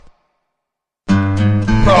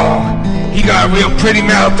got a real pretty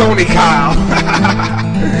mouth, don't he, Kyle?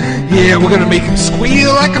 Yeah, we're gonna make him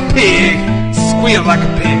squeal like a pig. Squeal like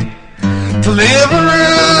a pig. Deliverance,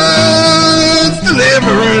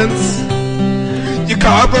 deliverance. Your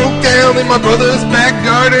car broke down in my brother's back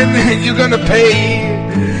garden, and you're gonna pay.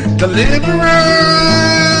 Deliverance,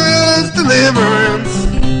 deliverance.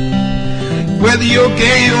 Whether you're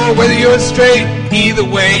gay or whether you're straight, either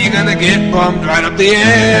way you're gonna get bumped right up the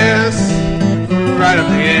ass. Right up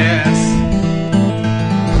the ass.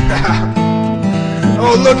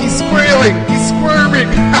 Oh look, he's squealing, he's squirming.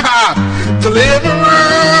 Deliverance,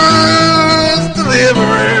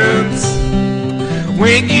 deliverance.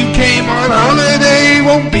 When you came on holiday,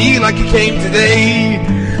 won't be like you came today.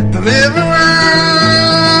 Deliverance,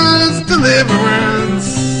 deliverance.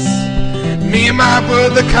 Me and my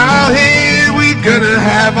brother Kyle here, we gonna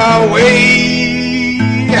have our way.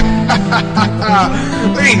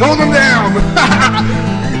 Hey, hold him down.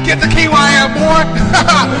 Get the KYM, boy.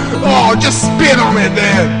 Oh, just spit on it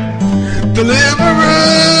there. Deliverance.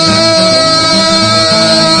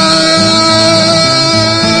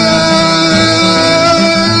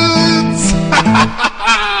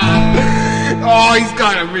 Oh, he's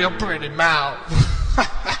got a real pretty mouth.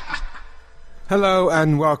 Hello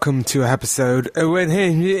and welcome to an episode of When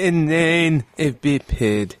It Be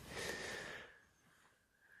Pid.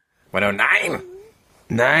 109.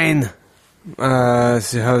 9.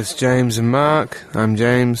 It's your host James and Mark. I'm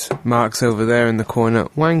James. Mark's over there in the corner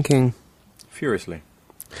wanking Furiously.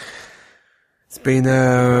 It's been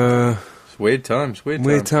It's weird times.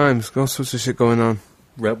 weird times. All sorts of shit going on.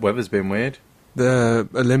 Weather's been weird. The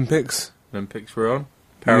Olympics were on.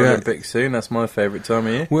 Paralympics soon. That's my favourite time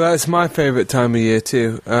of year. Well, it's my favourite time of year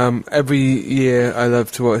too. Every year I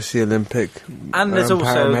love to watch the Olympic. And there's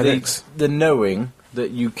also the knowing that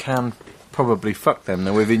you can probably fuck them.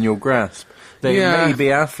 They're within your grasp. They may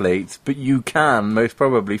be athletes, but you can most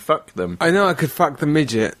probably fuck them. I know I could fuck the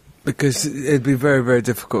midget because it'd be very, very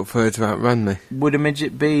difficult for her to outrun me. Would a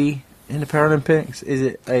midget be in the Paralympics? Is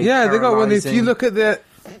it a Yeah, they got one. If you look at the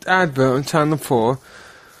advert on Channel 4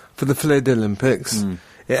 for the Florida Olympics,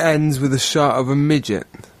 it ends with a shot of a midget.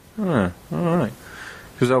 Oh, alright.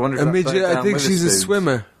 Because I wonder if a midget, I think she's a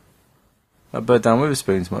swimmer. That bird down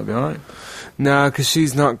Witherspoons might be alright. No, because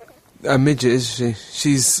she's not a midget, is she?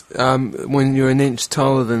 She's, when you're an inch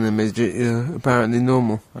taller than a midget, you're apparently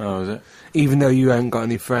normal. Oh, is it? Even though you ain't got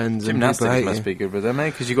any friends and people hate Gymnastics must you. be good with them,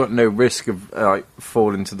 because you've got no risk of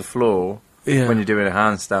falling to the floor when you're doing a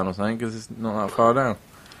handstand or something, because it's not that far down.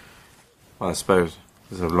 Well, I suppose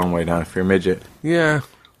it's a long way down if you're a midget. Yeah.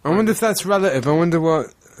 I wonder if that's relative. I wonder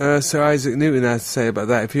what Sir Isaac Newton has to say about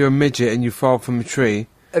that. If you're a midget and you fall from a tree...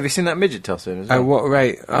 Have you seen that midget tossing as well? At what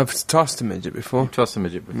rate? I've tossed a midget before. You've tossed a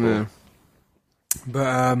midget before. Yeah.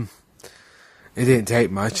 But, it didn't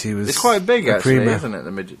take much. He was... It's quite big, actually, prima. isn't it,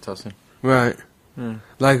 the midget tossing? Right. Yeah.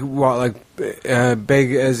 Like, what, like,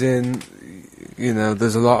 big as in, you know,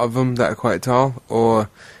 there's a lot of them that are quite tall, or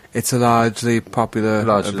it's a largely popular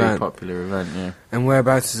event, yeah. And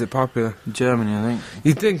whereabouts is it popular? Germany, I think.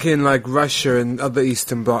 You'd think in, like, Russia and other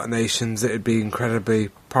Eastern Bloc nations it'd be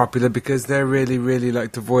incredibly popular because they're really, really,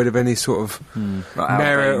 like, devoid of any sort of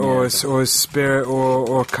merit or spirit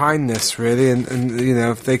or kindness, really, and, you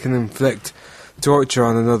know, if they can inflict torture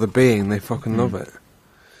on another being, they fucking love it.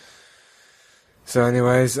 So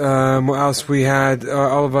anyways, what else we had?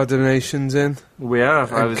 All of our donations in. We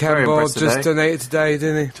have. I was very impressed today. just donated today,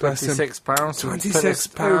 didn't he? £26.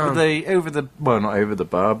 £26. Over the well, not over the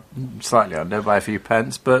bar, slightly under by a few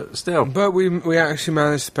pence, but still. But we actually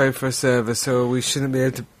managed to pay for a server, so we shouldn't be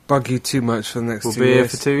able to bug you too much for the next 2 years. We'll be here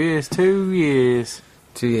for 2 years. 2 years.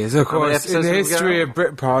 2 years. Of course, in the history of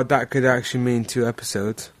Britpod, that could actually mean 2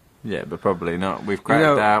 episodes. Yeah, but probably not. We've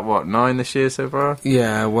cracked out, 9 this year so far?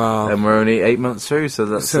 Yeah, well... And we're only 8 months through, so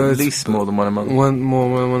that's at least more than one a month. More than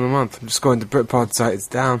one a month. I'm just going to Britpod site, it's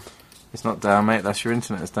down. It's not down, mate, that's your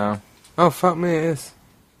internet is down. Oh, fuck me, it is.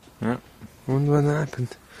 Yeah. I wonder when that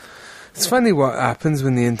happened. It's funny what happens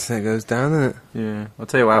when the internet goes down, isn't it? Yeah. I'll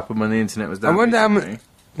tell you what happened when the internet was down. I wonder how much...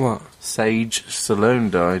 What? Sage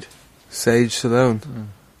Stallone died. Sage Stallone?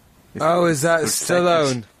 Oh, is that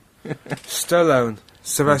Stallone? Stallone.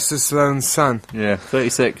 Sylvester Stallone's son. Yeah,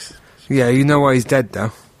 36. Yeah, you know why he's dead,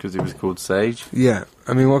 though? Because he was called Sage. Yeah.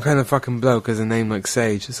 I mean, what kind of fucking bloke has a name like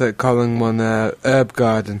Sage? It's like calling one herb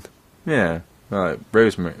garden. Yeah. Like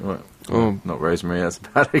Rosemary. Well, not Rosemary, that's a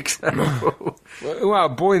bad example. Well, a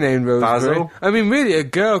boy named Rosemary. Basil? I mean, really, a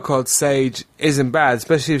girl called Sage isn't bad,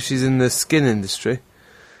 especially if she's in the skin industry.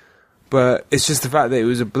 But it's just the fact that he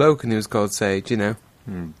was a bloke and he was called Sage, you know?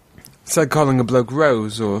 It's like calling a bloke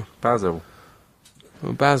Rose or... Basil.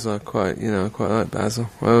 Well, Basil, I quite like Basil.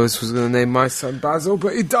 I always was going to name my son Basil,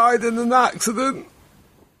 but he died in an accident.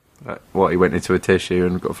 What, he went into a tissue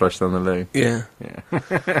and got flushed down the loo? Yeah.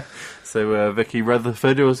 So, Vicky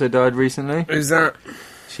Rutherford also died recently. Who's that?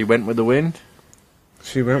 She went with the wind.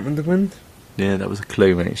 She went with the wind? Yeah, that was a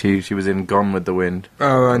clue, mate. She was in Gone with the Wind.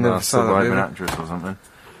 Oh, I never saw that. Surviving actress or something.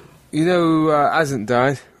 You know who hasn't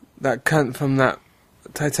died? That cunt from that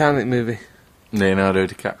Titanic movie. Leonardo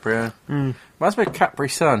DiCaprio. Reminds me of Capri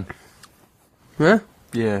Sun. Yeah?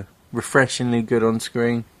 Yeah. Refreshingly good on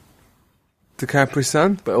screen. DiCaprio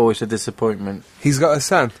son? But always a disappointment. He's got a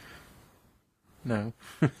son? No.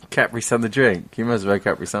 Capri Sun the drink. You must have had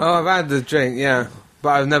Capri Sun. Oh, I've had the drink, yeah. But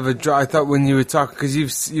I've never I thought when you were talking, because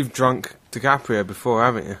you've drunk DiCaprio before,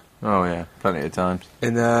 haven't you? Oh, yeah. Plenty of times.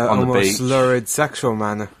 In a almost lurid sexual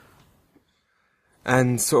manner.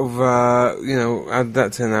 And sort of, how did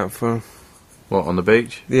that turn out for him? What, on the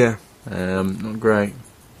beach? Yeah. Not great.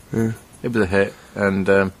 Yeah. It was a hit.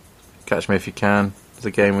 And Catch Me If You Can was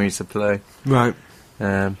a game we used to play. Right.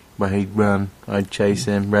 Where he'd run, I'd chase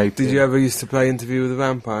him, rape him. Did you ever used to play Interview with a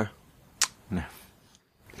Vampire? No.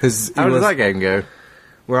 How did that game go?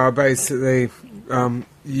 Well, basically,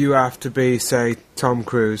 you have to be, say, Tom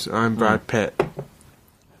Cruise, I'm Brad Pitt.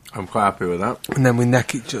 I'm quite happy with that. And then we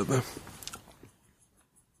neck each other.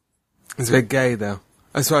 It's a bit gay, though.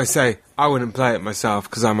 That's why I say I wouldn't play it myself,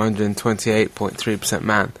 because I'm 128.3%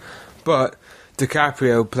 man. But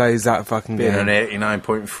DiCaprio plays that fucking Being game. an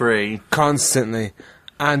 89.3. Constantly.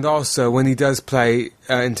 And also, when he does play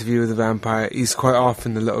Interview with a Vampire, he's quite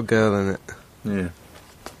often the little girl in it. Yeah.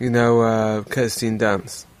 You know, Kirsten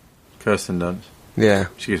Dunst. Kirsten Dunst. Yeah.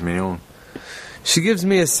 She gives me a horn. She gives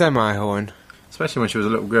me a semi-horn. Especially when she was a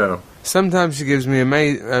little girl. Sometimes she gives me a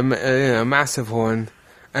massive horn,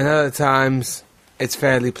 and other times it's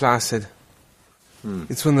fairly placid.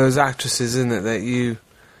 It's one of those actresses, isn't it, that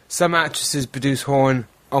some actresses produce horn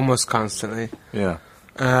almost constantly. Yeah.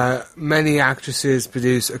 Many actresses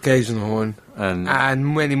produce occasional horn.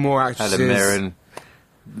 And many more actresses... Helen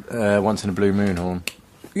Mirren, Once in a Blue Moon horn.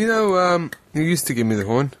 You know, who used to give me the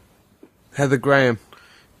horn? Heather Graham.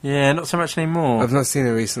 Yeah, not so much anymore. I've not seen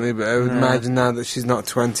her recently, but I would imagine now that she's not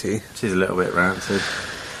 20. She's a little bit rancid.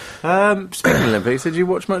 Speaking of Olympics, did you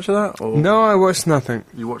watch much of that? Or No, I watched nothing.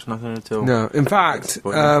 You watched nothing at all? No. In fact,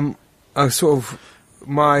 I sort of...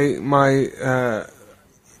 My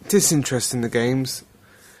disinterest in the games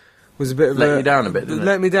was a bit of Let you down a bit, didn't it?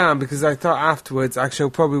 Let me down, because I thought afterwards, actually, I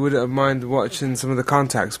probably wouldn't have minded watching some of the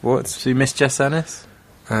contact sports. So you missed Jess Ennis?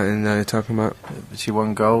 I didn't know what you're talking about. She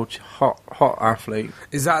won gold. Hot athlete.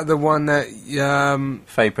 Is that the one that...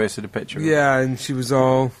 Faye posted a picture of her. Yeah, and she was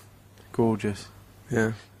all... Gorgeous.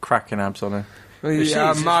 Yeah. Cracking abs on her. Well,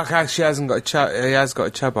 yeah, Mark actually hasn't got a chub. He has got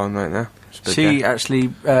a chub on right now. She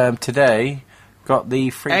actually, today, got the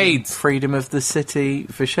freedom of the city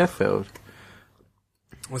for Sheffield.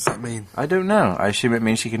 What's that mean? I don't know. I assume it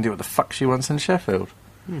means she can do what the fuck she wants in Sheffield.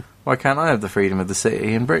 Why can't I have the freedom of the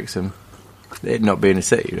city in Brixham? It not being a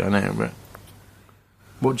city, I know, but...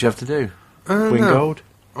 What do you have to do? Win gold?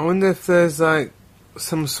 I wonder if there's, like,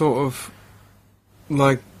 some sort of,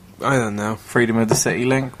 like, I don't know. Freedom of the City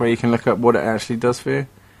link, where you can look up what it actually does for you.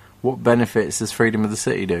 What benefits does Freedom of the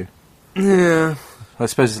City do? Yeah. I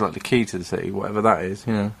suppose it's like the key to the city, whatever that is,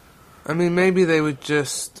 you know. I mean, maybe they would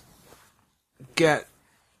just get,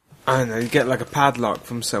 I don't know, get like a padlock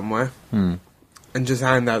from somewhere and just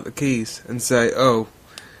hand out the keys and say, oh,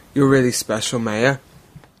 you're really special, Mayor.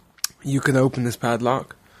 You can open this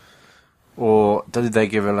padlock. Or did they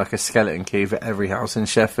give her like a skeleton key for every house in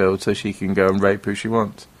Sheffield so she can go and rape who she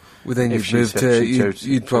wants? Well, then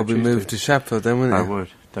you'd probably move to Sheffield then, wouldn't you? I would,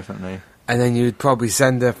 definitely. And then you'd probably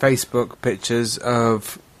send her Facebook pictures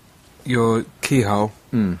of your keyhole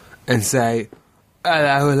and say,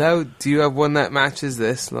 hello, do you have one that matches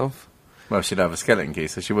this, love? Well, she'd have a skeleton key,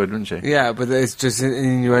 so she would, wouldn't she? Yeah, but it's just an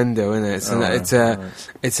innuendo, isn't it?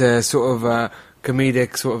 It's a sort of a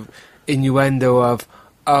comedic sort of innuendo of,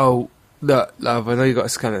 oh, look, love, I know you got a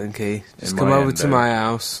skeleton key. Just come over to my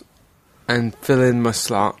house and fill in my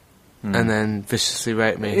slot and then viciously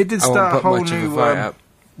rape me. It did start a whole new...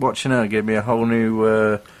 Watching her gave me a whole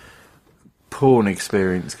new porn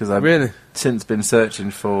experience, because I've since been searching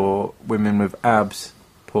for women with abs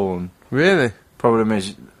porn. Really? Problem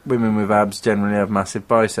is, women with abs generally have massive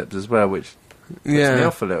biceps as well, which puts me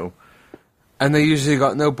off a little. And they usually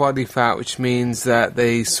got no body fat, which means that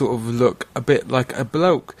they sort of look a bit like a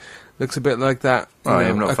bloke. Looks a bit like that.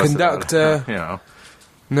 I'm not a conductor.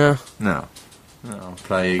 No. I'll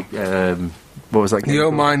play. What was that game? You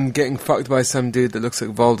don't mind getting fucked by some dude that looks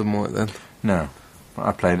like Voldemort, then? No.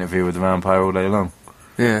 I play Interview with the Vampire all day long.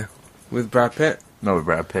 Yeah. With Brad Pitt? Not with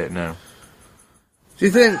Brad Pitt, no. Do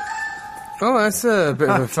you think... Oh, that's a bit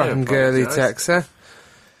of a fucking girly text, eh?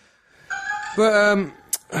 But,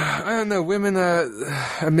 I don't know, women are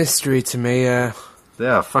a mystery to me. They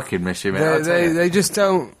are fucking mystery, man. They just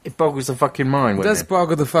don't... It boggles the fucking mind, It does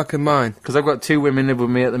boggle the fucking mind. Because I've got 2 women live with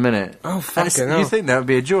me at the minute. Oh, fucking hell. You think that would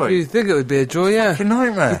be a joy? You think it would be a joy, yeah. Fucking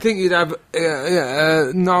nightmare. You think you'd have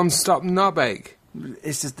a non-stop knob ache?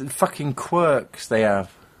 It's just the fucking quirks they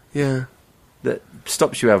have Yeah. that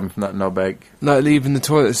stops you having from that knob ache. Like leaving the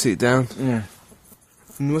toilet seat down. Yeah.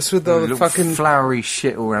 And what's with all the fucking... flowery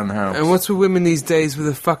shit all around the house. And what's with women these days with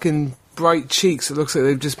the fucking bright cheeks? It looks like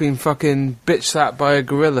they've just been fucking bitch-slapped by a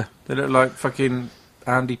gorilla. They look like fucking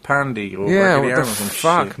Andy Pandy or Yeah, Raggedy what the Ann or some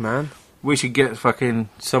fuck, shit. man? We should get fucking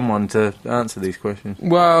someone to answer these questions.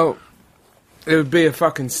 Well, it would be a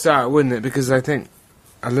fucking start, wouldn't it? Because I think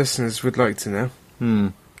our listeners would like to know.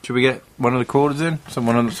 Should we get one of the callers in?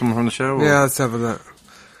 Someone from the show? Or? Yeah, let's have a look.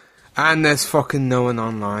 And there's fucking no one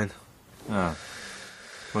online. Oh.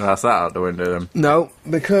 Well, that's that out the window then. No,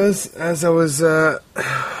 because as I was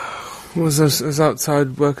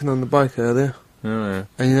outside working on the bike earlier, Oh,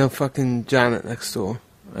 and you know fucking Janet next door,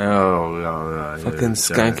 yeah. fucking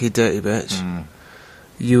skanky dirty bitch.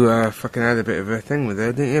 You fucking had a bit of a thing with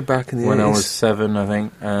her, didn't you, back in the 80s? When I was 7, I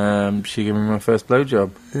think, she gave me my first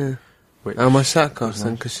blowjob. Yeah. Which, How much that cost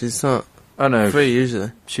then? Because she's not oh no, free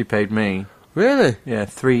usually. she paid me. Really? Yeah,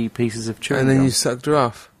 3 pieces of chewing And then gum. you sucked her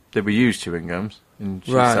off? They were used chewing gums, and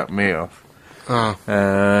she Right. sucked me off. Oh.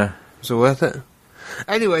 Was it worth it?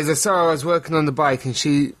 Anyways, I saw her, I was working on the bike and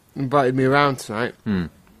she invited me around tonight. And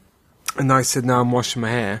I said, no, I'm washing my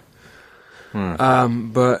hair.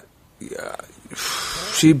 But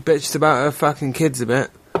she bitched about her fucking kids a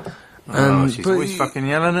bit. She's always fucking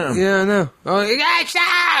yelling at them. Yeah, I know. Oh, yeah,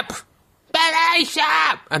 stop! Billy,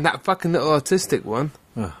 stop! And that fucking little autistic one.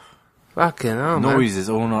 Fucking hell, man. Noises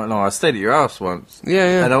all night long. I stayed at your house once.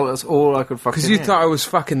 Yeah. And that's all I could fucking Because you hear. thought I was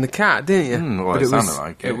fucking the cat, didn't you? Well, But it sounded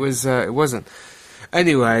like it. It wasn't.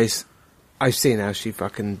 Anyways, I've seen how she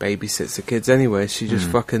fucking babysits the kids anyway. She just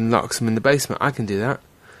fucking locks them in the basement. I can do that.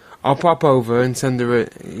 I'll pop over and send her,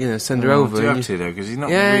 send her over. Do you and have to, though? Because she's not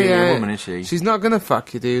really a woman, is she? She's not going to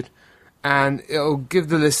fuck you, dude. And it'll give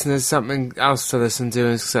the listeners something else to listen to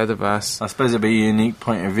instead of us. I suppose it'd be a unique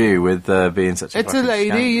point of view with being such a It's a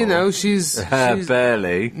lady, you know, she's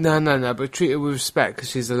barely. No, but treat her with respect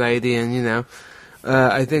because she's a lady and,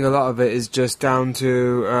 I think a lot of it is just down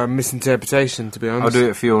to misinterpretation, to be honest. I'll do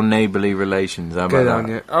it for your neighbourly relations. How about Good that? on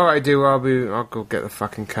you. All right, I'll go get the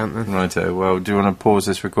fucking cunt then. Righto. Well, do you want to pause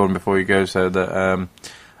this recording before you go so that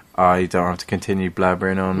I don't have to continue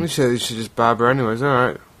blabbering on? You should just barber anyways,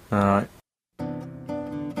 alright. Alright.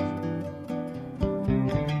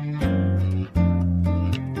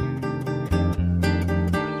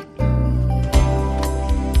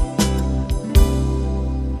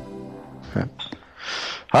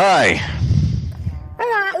 Hi.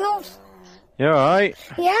 Alright, love. You alright?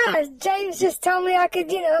 Yeah, James just told me I could,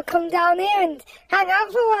 come down here and hang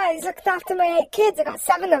out for a while. He's looking after my 8 kids. I got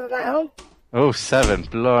 7 of them at home. Oh, 7.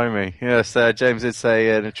 Blimey. Yes, James did say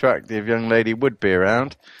an attractive young lady would be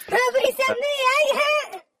around. No, but he said me,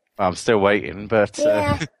 eh? I'm still waiting, but...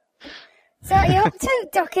 Yeah. So what are you up to,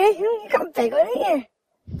 Ducky? You got a big one, ain't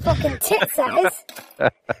you? Fucking tit size.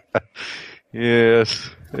 Yes,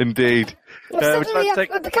 indeed. I've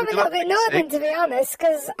become a little bit northern, to be honest,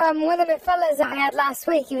 because one of my fellas that I had last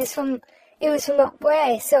week, he was from up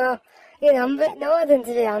way, so, I'm a bit northern,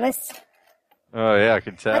 to be honest. Oh, yeah, I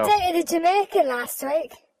can tell. I dated a Jamaican last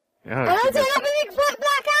week. Yeah, And I don't have a big flat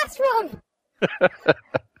black ass from.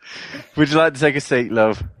 Would you like to take a seat,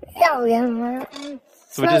 love? Oh, yeah.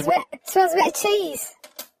 Smells a bit of cheese.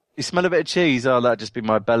 You smell a bit of cheese? Oh, that'd just be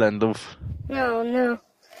my bell end, love. Oh, no.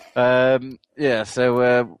 Yeah,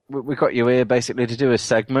 so we got you here basically to do a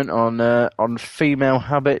segment on female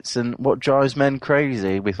habits and what drives men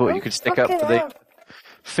crazy. We thought you could stick up for the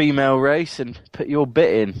female race and put your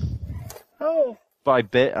bit in. Oh. By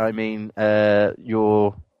bit, I mean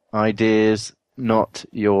your ideas, not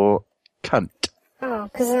your cunt. Oh,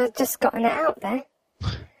 because I've just gotten it out there.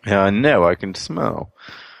 Yeah, I know, I can smell.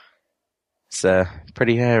 It's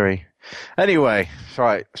pretty hairy. Anyway,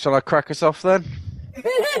 right, shall I crack us off then?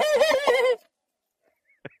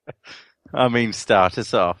 I mean, start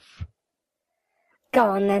us off.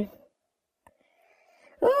 Go on then.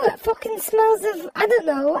 Oh, it fucking smells of, I don't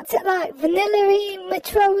know, what's it like? Vanilla-y,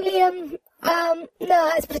 petroleum,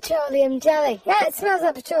 no, it's petroleum jelly. Yeah, it smells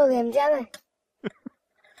like petroleum jelly.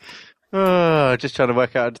 Oh, just trying to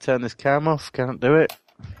work out how to turn this cam off. Can't do it.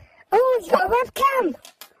 Oh, you got a webcam?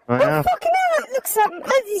 I have. Fucking hell, it looks like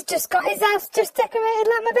he's just got his house just decorated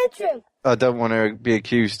like my bedroom. I don't want to be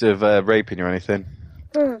accused of raping or anything.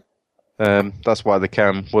 That's why the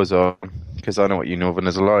cam was on, because I know what you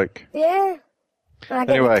Northerners are like. Yeah. I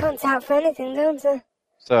get the cunt out for anything, don't I?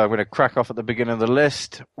 So I'm going to crack off at the beginning of the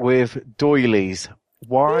list with doilies.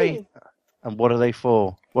 Why and what are they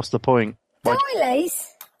for? What's the point? Doilies?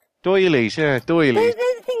 Doilies, yeah, doilies.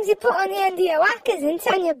 They're the things you put on the end of your whackers, isn't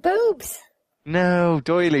it? On your boobs. No,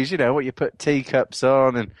 doilies, you know, what you put teacups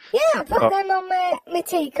on and... Yeah, I put them on my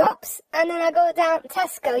teacups, and then I go down to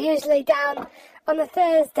Tesco, usually down on a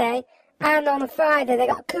Thursday, and on a Friday they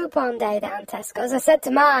got coupon day down Tesco's. I said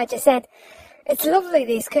to Marge, I said, it's lovely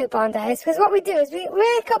these coupon days, because what we do is we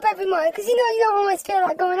wake up every morning, because you know you don't always feel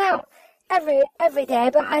like going out every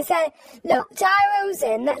day, but I said, look, gyro's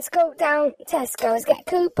in, let's go down Tesco's, get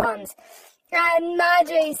coupons. And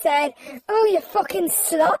Marjorie said, oh, you fucking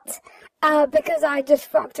slut. Because I just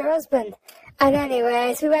fucked her husband. And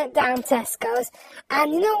anyways, we went down Tesco's,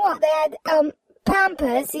 and you know what? They had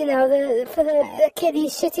Pampers, you know, for the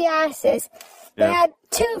kiddies' shitty asses. They had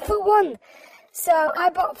 2 for 1. So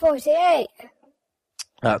I bought 48.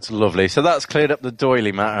 That's lovely. So that's cleared up the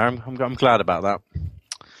doily matter. I'm glad about that.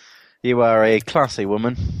 You are a classy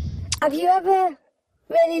woman. Have you ever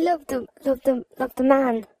really loved a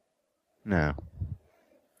man? No.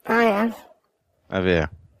 I have. Have you?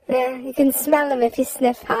 Yeah, you can smell them if you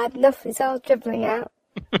sniff hard enough. It's all dribbling out.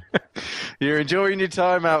 You're enjoying your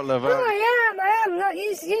time out, lover. Oh, I am. Not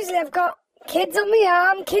usually I've got kids on my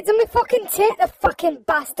arm, kids on my fucking tit, the fucking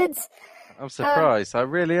bastards. I'm surprised. I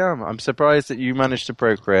really am. I'm surprised that you managed to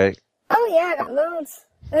procreate. Oh, yeah, I got loads.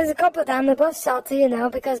 There's a couple down the bus shelter, you know,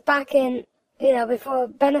 because back in, you know, before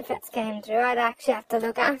benefits came through, I'd actually have to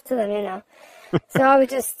look after them, you know. So I would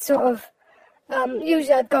just sort of,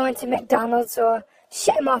 usually I'd go into McDonald's or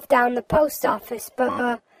shit him off down the post office,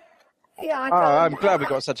 but yeah. I'm glad we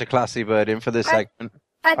got such a classy bird in for this segment.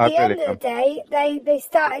 At the end of the day, they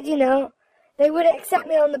started, you know, they wouldn't accept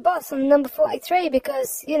me on the bus on number 43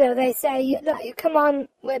 because, you know, they say, look, you come on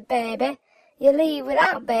with baby, you leave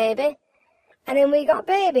without baby, and then we got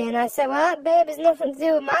baby, and I said, well, that baby's nothing to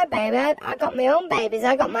do with my baby. I got my own babies.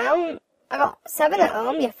 I got 7 at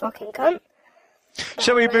home, you fucking cunt.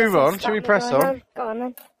 Shall we move on? Shall we press on? Go on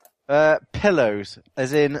then. Pillows,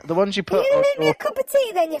 as in the ones you put Are you going to make me a cup of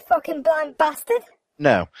tea then, you fucking blind bastard?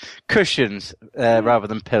 No. Cushions, rather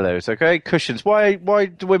than pillows, okay? Cushions. Why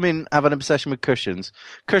do women have an obsession with cushions?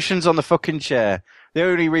 Cushions on the fucking chair. The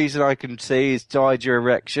only reason I can see is to hide your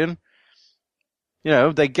erection. You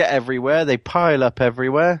know, they get everywhere, they pile up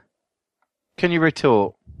everywhere. Can you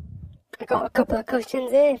retort? I got a couple of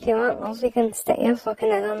cushions here if you want, or we can stick your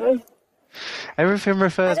fucking head on them. Everything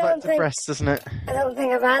refers back to breasts, doesn't it? I don't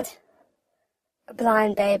think I've had a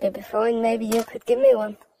blind baby before, and maybe you could give me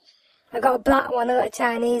one. I got a black one, I got a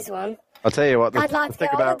Chinese one. I'll tell you what. I'd like to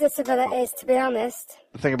get all the disabilities, to be honest.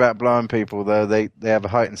 The thing about blind people, though, they have a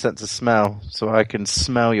heightened sense of smell, so I can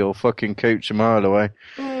smell your fucking cooch a mile away.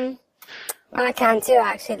 I can too,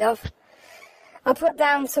 actually, love. I put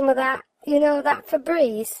down some of that, you know, that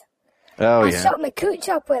Febreze. Oh, yeah. I shot my cooch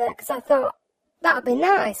up with it, because I thought, that'd be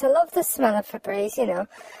nice. I love the smell of Febreze, you know.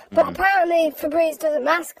 But apparently Febreze doesn't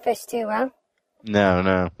mask fish too well.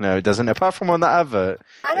 No, it doesn't. Apart from on that advert,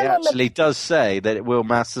 it actually does say that it will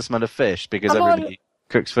mask the smell of fish because everybody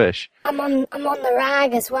cooks fish. I'm on the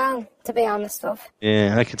rag as well, to be honest, love.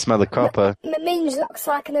 Yeah, I can smell the copper. My minge looks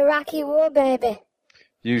like an Iraqi war baby.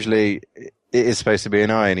 Usually, it is supposed to be an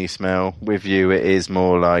irony smell. With you, it is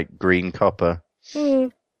more like green copper.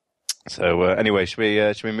 So, anyway,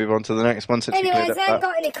 should we move on to the next one? Anyways, I ain't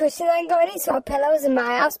got any cushions, I ain't got any sort of pillows in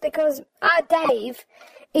my house because our Dave,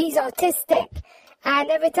 he's autistic, and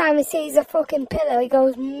every time he sees a fucking pillow, he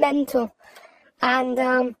goes mental. And,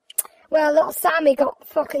 well, little Sammy got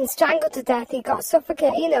fucking strangled to death. He got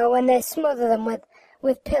suffocated, you know, when they smother them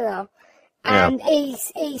with pillow. And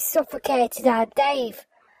he suffocated our Dave.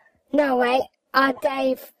 No, wait, our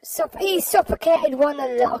Dave, he suffocated one of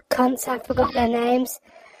the little cunts, I forgot their names.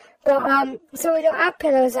 But, so we don't have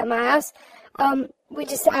pillows at my house. We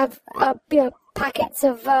just have, packets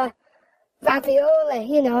of, ravioli,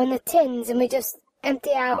 you know, in the tins, and we just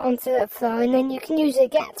empty out onto the floor, and then you can usually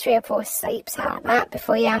get 3 or 4 sleeps out of that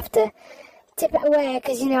before you have to tip it away,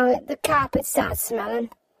 because, you know, the carpet starts smelling.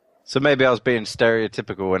 So maybe I was being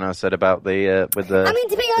stereotypical when I said about the, with the... I mean,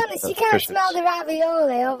 to be honest, you can't smell the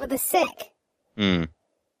ravioli over the sick.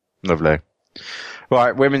 Lovely.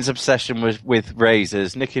 Right, women's obsession with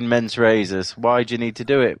razors, nicking men's razors. Why do you need to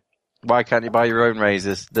do it? Why can't you buy your own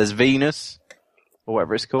razors? There's Venus, or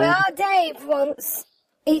whatever it's called. Well, Dave once,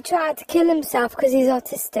 he tried to kill himself because he's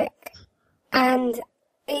autistic. And,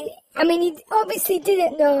 he obviously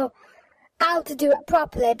didn't know how to do it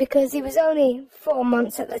properly because he was only 4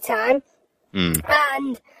 months at the time.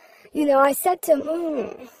 And, you know, I said to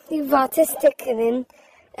him, you're autistic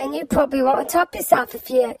and you probably want to top yourself if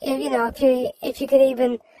you could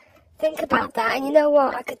even think about that. And you know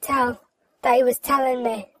what? I could tell that he was telling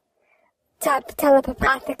me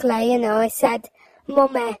telepathically, you know. I said,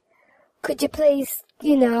 Mummy, could you please,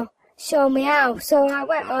 you know, show me how? So I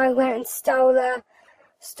went and stole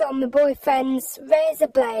my boyfriend's razor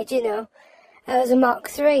blade, you know. It was a Mark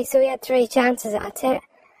III, so he had 3 chances at it.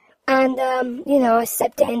 And, you know, I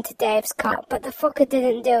slipped it into Dave's cot, but the fucker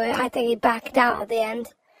didn't do it. I think he backed out at the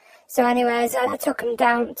end. So anyways, I took him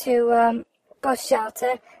down to bus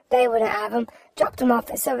shelter. They wouldn't have him. Dropped him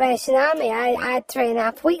off at Salvation Army. I had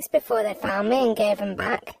 3.5 weeks before they found me and gave him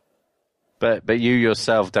back. But you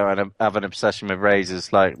yourself don't have an obsession with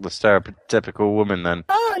razors like the stereotypical woman, then?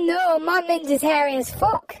 Oh, no, my minge is hairy as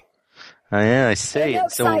fuck. Oh, yeah, I see.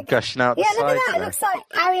 It's all like, gushing out the sides. Yeah, look at that. It looks like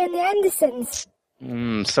Harry and the Hendersons.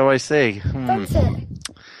 So I see. Doesn't it?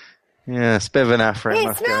 Yeah, it's a bit of an afro.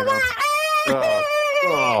 You smell that?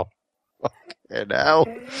 Oh, fucking hell.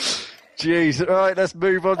 Jeez, right, let's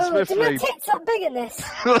move on swiftly. Do my tits look big in this?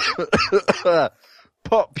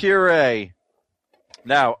 Pot puree.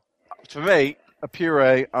 Now, for me, a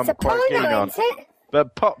puree I'm quite keen on.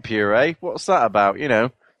 But pot puree, what's that about? You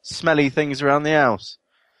know, smelly things around the house.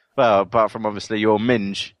 Well, apart from obviously your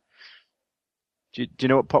minge. Do you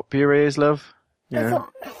know what pot puree is, love? Yeah.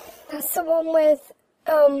 That's the one with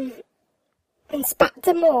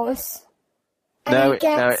Inspector Morse. And he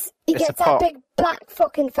gets that big black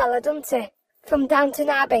fucking fella, doesn't he? From Downton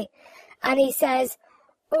Abbey. And he says,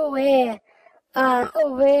 oh here,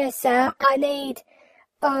 sir, I need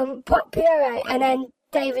pot puree. And then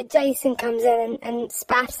David Jason comes in and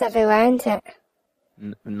spats everywhere, isn't it?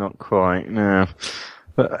 Not quite, no.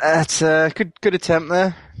 But that's a good attempt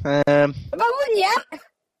there. Have I won yet?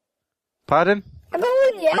 Pardon? Have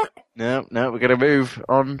I won yet? No, we're going to move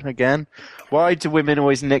on again. Why do women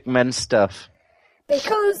always nick men's stuff?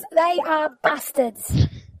 Because they are bastards.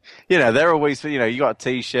 You know, they're always, you know, you got a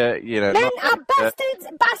T-shirt, you know. Men are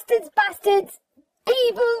bastards,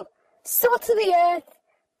 evil, salt of the earth,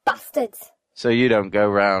 bastards. So you don't go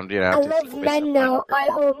round, you know. I love men now.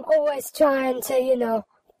 I'm always trying to, you know,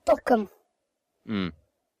 buck them.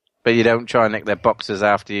 But you don't try and nick their boxers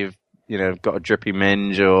after you've, you know, got a drippy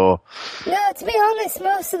minge or... No, to be honest,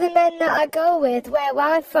 most of the men that I go with wear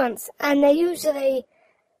wide fronts, and they usually,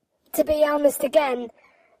 to be honest again,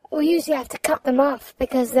 we usually have to cut them off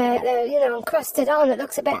because they're you know, encrusted on. It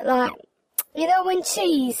looks a bit like, you know, when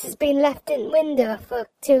cheese has been left in window for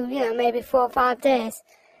maybe 4 or 5 days,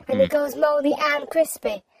 and it goes mouldy and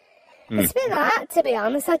crispy. It's a bit like that, to be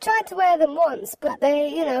honest. I tried to wear them once, but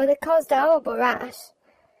they caused a horrible rash.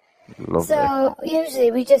 Lovely. So,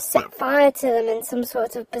 usually we just set fire to them in some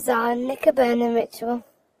sort of bizarre knicker-burning ritual.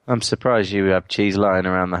 I'm surprised you have cheese lying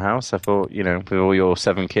around the house. I thought, you know, with all your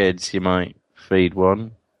 7 kids, you might feed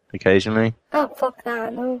one occasionally. Oh, fuck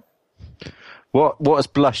that, no. What's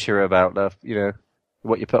blusher about, love? You know,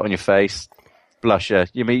 what you put on your face? Blusher.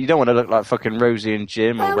 You mean, you don't want to look like fucking Rosie and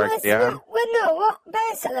Jim or Raggedy Ann? Well, no, what,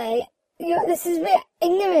 basically... this is a bit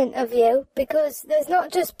ignorant of you, because there's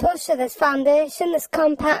not just blusher, there's foundation, there's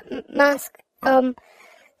compact mask,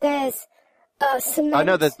 there's cement. I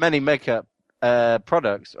know there's many makeup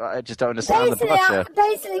products, I just don't understand the blusher.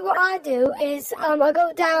 Basically what I do is I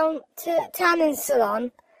go down to tanning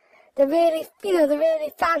salon, the really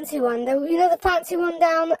fancy one, the fancy one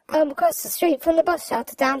down across the street from the bus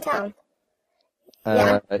shelter downtown.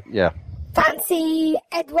 Yeah. Fancy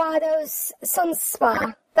Eduardo's Sun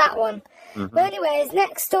Spa, that one. But anyways,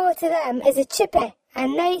 next door to them is a chippy,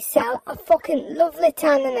 and they sell a fucking lovely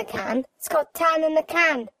tan in a can. It's called Tan in a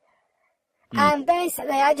Can. And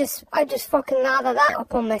basically, I just fucking lather that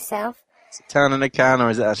up on myself. Is it tan in a can, or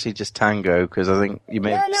is it actually just Tango? Because I think you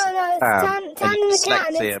may... No, it's tan in a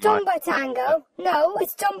can. It's done by Tango. No,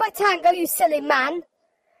 it's done by Tango, you silly man.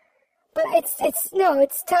 But it's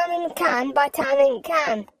tan in a can by Tanning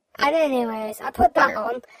Can. And anyways, I put that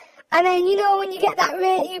on. And then, you know, when you get that,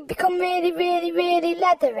 you become really, really, really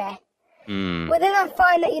leathery. Well, then I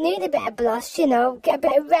find that you need a bit of blush, you know, get a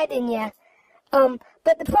bit of red in you.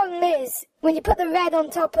 But the problem is, when you put the red on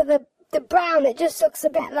top of the brown, it just looks a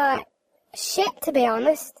bit like shit, to be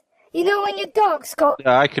honest. You know, when your dog's got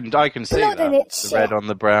I can see blood that. In it, the red on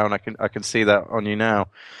the brown, I can see that on you now.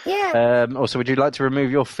 Yeah. Also, would you like to remove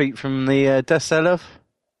your feet from the desk there, love?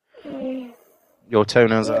 Your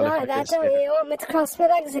toenails you are like that, don't you? You want me to cross my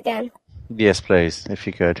legs again? Yes, please, if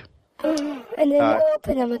you could. And then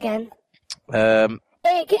open them again.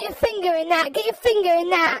 Hey, get your finger in that. Get your finger in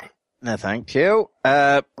that. No, thank you.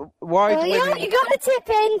 Why do women... You got a tip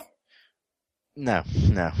in. No.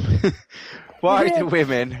 Why do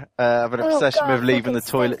women have an obsession with leaving the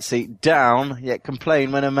toilet seat down, yet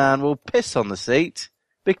complain when a man will piss on the seat?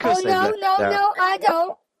 Because no, I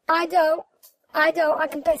don't. I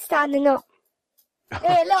can piss standing up.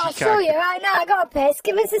 Here, look, I'll show you right now. I got a piss.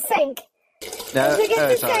 Give us a sink. No,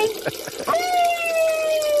 the sink.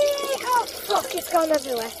 Oh, fuck, it's gone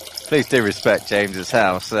everywhere. Please do respect James's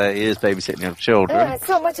house. He is babysitting your children. It's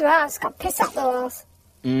not much of a house. Got piss up the walls.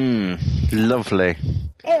 Lovely.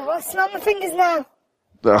 Here, well, smell my fingers now.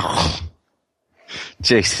 Oh,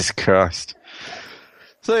 Jesus Christ.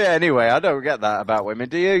 So yeah, anyway, I don't get that about women,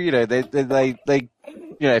 do you? You know, they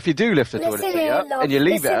you know, if you do lift the toilet seat up and you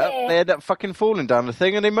leave it up, they end up fucking falling down the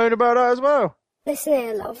thing and they moan about that as well. Listen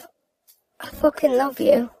here, love. I fucking love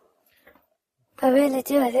you. I really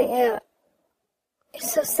do. I think you're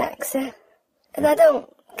so sexy. And I don't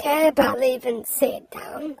care about leaving the seat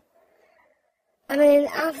down. I mean,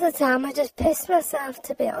 half the time I just piss myself,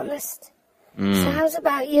 to be honest. So how's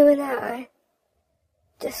about you and I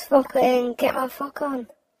just fucking get our fuck on?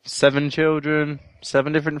 7 children,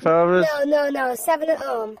 7 different fathers? No, 7 at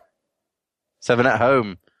home. 7 at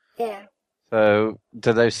home? Yeah. So,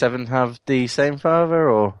 do those 7 have the same father,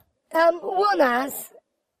 or? One has.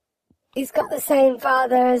 He's got the same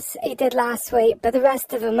father as he did last week, but the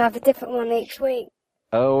rest of them have a different one each week.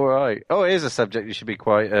 Oh, right. Oh, here's a subject you should be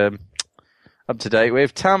quite up to date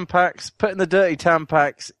with. Tampax, putting the dirty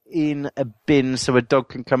Tampax in a bin so a dog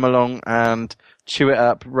can come along and chew it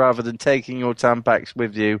up rather than taking your Tampax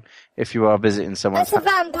with you if you are visiting someone's house. That's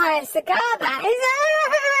a vampire cigar, that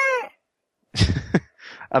is.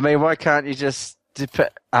 I mean, why can't you just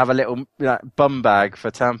have a little bum bag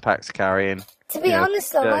for Tampax carrying? To be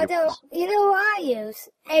honest, though, I don't. You know what I use?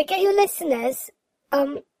 Hey, get your listeners.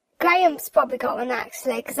 Graham's probably got one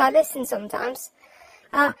actually, because I listen sometimes.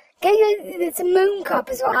 It's a moon cup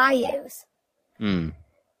is what I use. And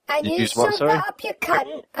you shove that up your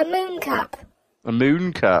cunt, a moon cup. A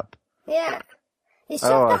moon cup? Yeah. You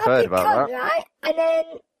shove that up your cunt, right? And then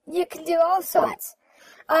you can do all sorts.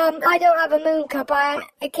 I don't have a moon cup. I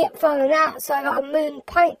keep falling out, so I got a moon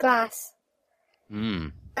pint glass.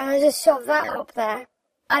 And I just shove that up there.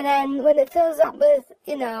 And then when it fills up with,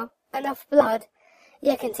 enough blood,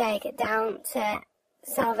 you can take it down to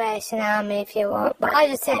Salvation Army if you want. But I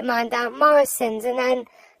just take mine down Morrison's, and then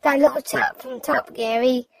that little chap from Top Gear,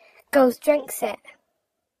 he goes drinks it.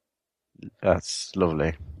 That's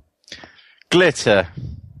lovely. Glitter.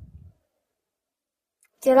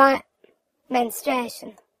 Do you like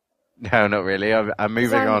menstruation? No, not really. I'm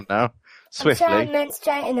moving on now. Swiftly. I'm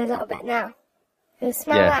menstruating a little bit now. You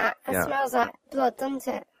smell that? It smells like blood, doesn't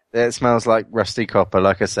it? It smells like rusty copper,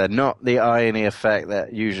 like I said. Not the irony effect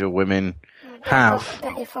that usual women have. I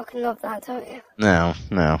bet you fucking love that, don't you? No.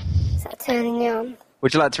 Is that turning you on?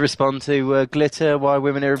 Would you like to respond to glitter, why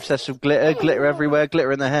women are obsessed with glitter? Glitter everywhere,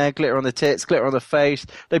 glitter in the hair, glitter on the tits, glitter on the face.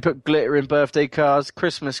 They put glitter in birthday cards,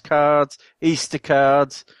 Christmas cards, Easter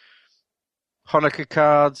cards, Hanukkah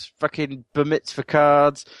cards, fucking bar mitzvah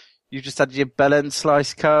cards. You just had your Belen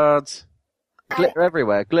slice cards. Glitter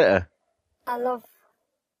everywhere, glitter. I love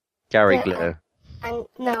Gary Glitter. And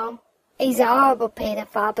no, he's a horrible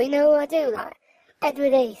paedophile, but you know who I do like?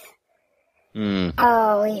 Edward Heath.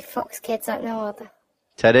 Oh, he fucks kids like no other.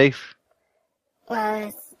 Ted Heath? Well,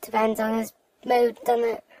 it depends on his mood,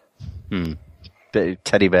 doesn't it? Bit of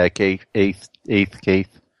teddy bear Keith. Have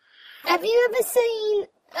you ever seen,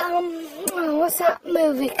 what's that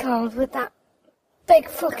movie called with that big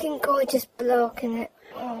fucking gorgeous bloke in it?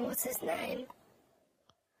 Oh, what's his name?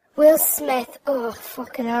 Will Smith. Oh,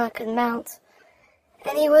 fucking hell, I could melt.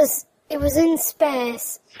 And he was in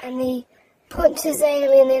space, and he punched his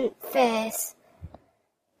alien in the face.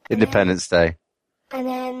 Independence Day. And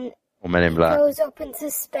then or Men in Black. It goes up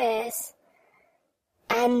into space,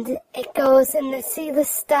 and it goes and they see the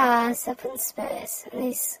stars up in space, and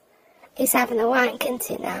he's having a wank, isn't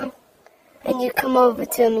he, now? And you come over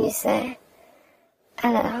to him and you say,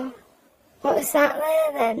 hello, what was that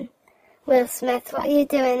there then? Will Smith, what are you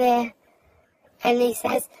doing here? And he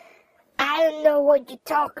says, I don't know what you're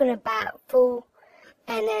talking about, fool.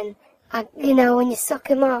 And then, when you suck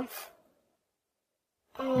him off.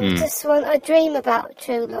 I just want a dream about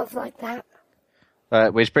true love like that.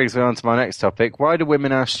 Which brings me on to my next topic. Why do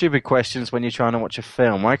women ask stupid questions when you're trying to watch a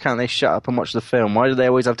film? Why can't they shut up and watch the film? Why do they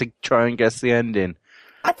always have to try and guess the ending?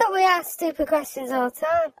 I thought we asked stupid questions all the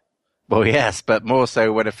time. Well, yes, but more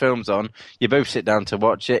so when a film's on, you both sit down to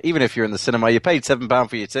watch it. Even if you're in the cinema, you paid £7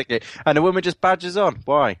 for your ticket, and a woman just badgers on.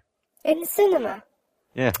 Why? In the cinema?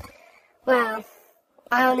 Yeah. Well,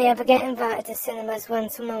 I only ever get invited to cinemas when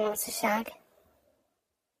someone wants to shag.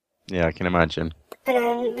 Yeah, I can imagine. And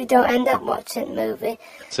then we don't end up watching the movie.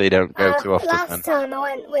 So you don't go too often. Last time I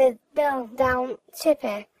went with Bill down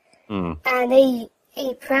Chippy, and he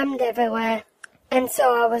prammed everywhere, and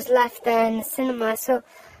so I was left there in the cinema. So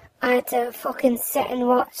I had to fucking sit and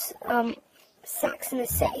watch Sex and the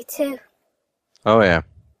City 2. Oh yeah.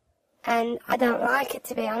 And I don't like it,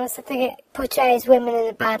 to be honest. I think it portrays women in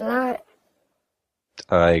a bad light.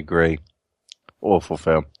 I agree. Awful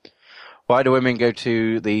film. Why do women go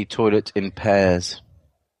to the toilet in pairs?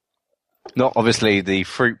 Not obviously the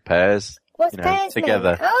fruit pairs. What's pairs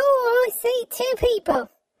together? Mean? Oh, I see. 2 people.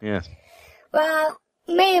 Yes. Well,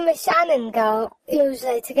 me and Rhiannon go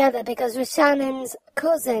usually together because Rhiannon's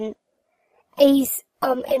cousin, he's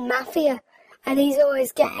in Mafia, and he's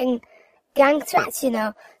always getting gang threats, you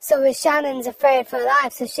know. So Rhiannon's afraid for her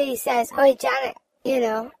life, so she says, "Oi, Janet, you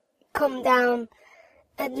know, come down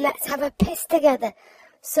and let's have a piss together."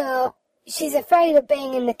 So she's afraid of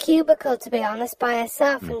being in the cubicle, to be honest, by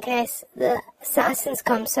herself in case the assassins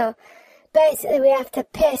come. So basically we have to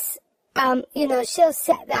piss, you know, she'll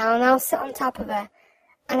sit down, I'll sit on top of her,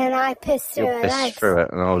 and then I piss through her piss legs. Through it.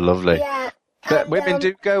 Oh, lovely. Yeah. But women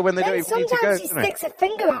do go when they don't even need to go, sometimes she sticks her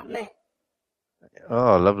finger at me.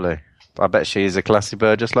 Oh, lovely. I bet she's a classy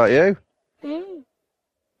bird just like you.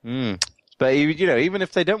 But, you know, even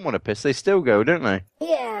if they don't want to piss, they still go, don't they?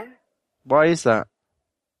 Yeah. Why is that?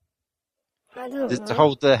 I don't Just know. to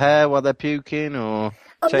hold their hair while they're puking, or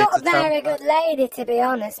I'm change not a the temp- very good lady, to be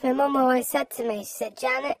honest. My mum always said to me, she said,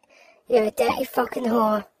 "Janet, you're a dirty fucking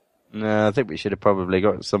whore." No, I think we should have probably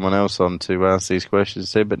got someone else on to ask these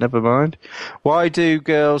questions too, but never mind. Why do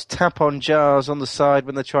girls tap on jars on the side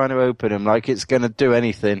when they're trying to open them, like it's going to do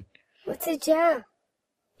anything? What's a jar?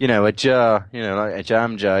 You know, a jar, you know, like a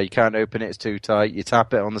jam jar. You can't open it, it's too tight. You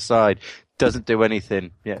tap it on the side. Doesn't do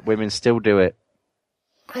anything. Yet women still do it.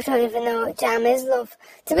 I don't even know what jam is, love.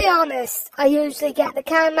 To be honest, I usually get the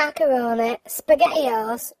canned macaroni,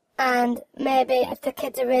 SpaghettiOs, and maybe, if the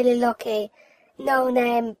kids are really lucky,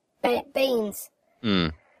 no-name baked beans.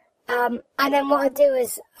 And then what I do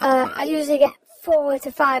is, I usually get 4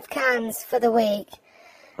 to 5 cans for the week.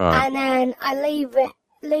 Right. And then I leave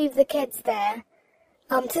the kids there,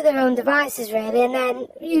 to their own devices, really. And then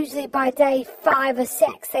usually by day 5 or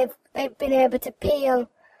 6, they've been able to peel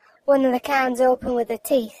one of the cans open with their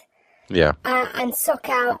teeth. Yeah. And suck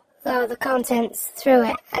out the contents through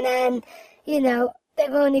it. And then, you know,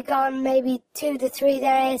 they've only gone maybe 2 to 3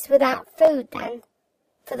 days without food then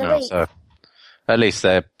for the week. So at least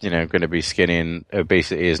they're, you know, going to be skinny, and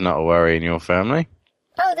obesity is not a worry in your family.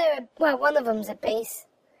 Oh, one of them's obese.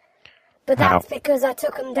 But that's because I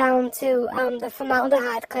took him down to the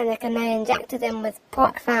formaldehyde clinic and they injected him with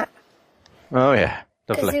pork fat. Oh, yeah.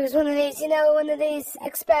 Because Lovely. he was one of these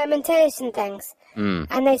experimentation things.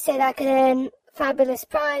 And they said I could earn fabulous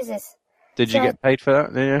prizes. Did you get paid for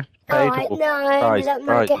that? Did you? I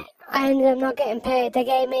ended up not getting paid. They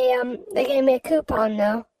gave me a coupon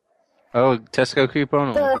though. Oh, Tesco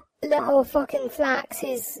coupon? But little fucking Flax,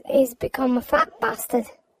 he's become a fat bastard.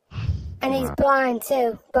 And he's blind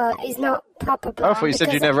too, but he's not proper blind. I thought you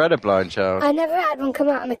said you never had a blind child. I never had one come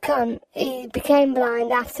out of my cunt. He became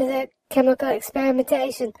blind after the chemical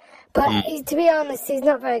experimentation. But to be honest, he's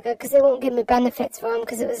not very good because they won't give me benefits for him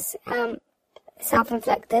because it was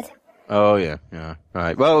self-inflicted. Oh, yeah.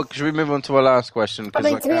 Right. Well, should we move on to our last question? I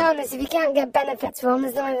mean, to be honest, if you can't get benefits for him,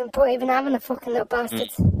 there's no even point even having a fucking little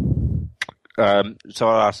bastard. So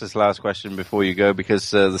I'll ask this last question before you go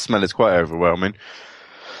because the smell is quite overwhelming.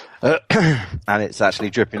 And it's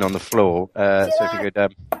actually dripping on the floor. So if you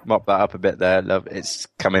could mop that up a bit there, love. It's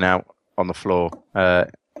coming out on the floor.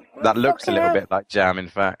 That looks a little bit like jam, in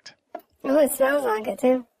fact. Oh, it smells like it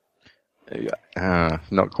too.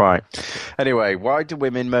 Not quite. Anyway, why do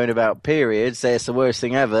women moan about periods? Say it's the worst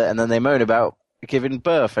thing ever, and then they moan about giving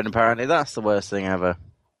birth, and apparently that's the worst thing ever.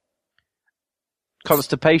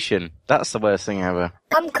 Constipation, that's the worst thing ever.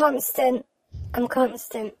 I'm constantly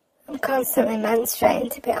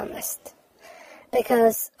menstruating, to be honest.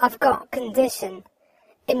 Because I've got a condition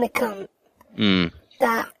in my cunt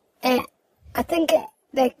that they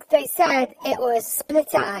said it was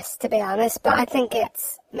split ass, to be honest, but I think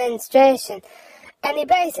it's menstruation. And he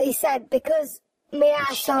basically said because my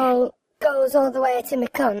arsehole goes all the way to my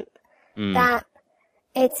cunt, that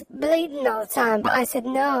it's bleeding all the time. But I said,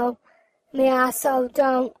 no, my arsehole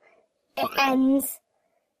don't. It ends,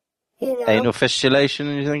 you know. Anal fistulation,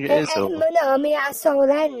 you think it is? Or? No, my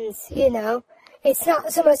arsehole ends, you know. It's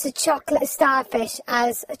not so much a chocolate starfish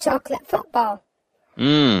as a chocolate football.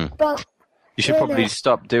 But you should probably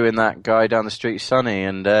stop doing that guy down the street, Sonny,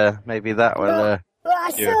 and maybe that will... Well, I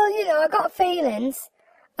still, you know, I got feelings,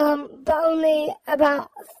 but only about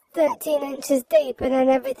 13 inches deep, and then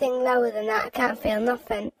everything lower than that, I can't feel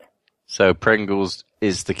nothing. So Pringles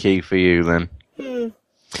is the key for you, then?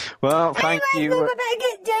 Well, thank anyway, you. Look, I better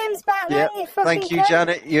get James back then, you fucking thank you, cunt.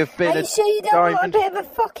 Janet. You've been Are you sure you don't want a diamond. bit of a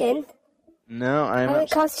fucking? No, I'm. Only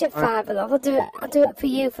cost you £5, love. I'll do it for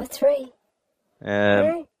you for £3.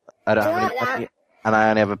 I don't Do you have like any that? money, and I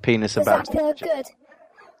only have a penis Does about. that feel good?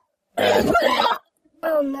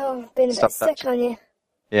 Oh no, I've been a Stop bit that. sick on you.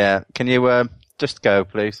 Yeah, can you just go,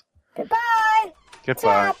 please? Goodbye. Goodbye.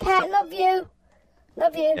 Ta, pet. Love you.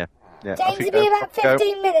 Love you. Yeah, yeah. James will be about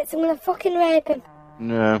 15 minutes. I'm gonna fucking rape him.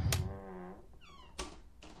 No.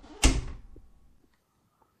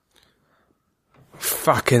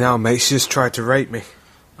 Fucking hell, mate. She just tried to rape me.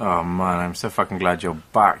 Oh man, I'm so fucking glad you're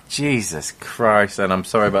back. Jesus Christ! And I'm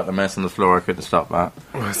sorry about the mess on the floor. I couldn't stop that.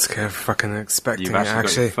 Let's go fucking expecting You've it, actually got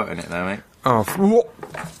actually. your foot in it, though, mate. Oh, what?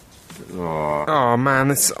 Oh, Oh, man,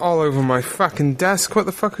 it's all over my fucking desk. What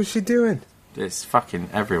the fuck was she doing? it's fucking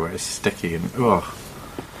everywhere. It's sticky and oh.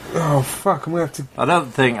 Oh, fuck, I'm gonna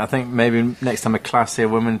have to... I think maybe next time a classier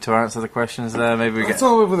woman to answer the questions there. Maybe we It's get.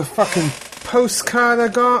 all over the fucking postcard I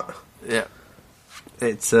got. Yeah.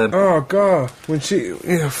 It's Oh, God. When she...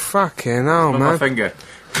 Yeah, fucking hell, on my man. finger.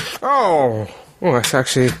 Oh, it's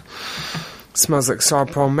actually... smells like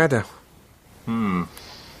Sarpol Meadow.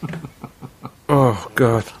 Oh,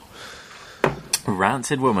 God.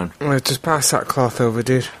 Rancid woman. Right, just pass that cloth over,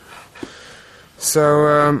 dude.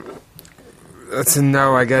 So, that's a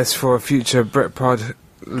no, I guess, for a future Britpod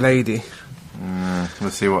lady. We'll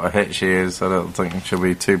see what a hit she is. I don't think she'll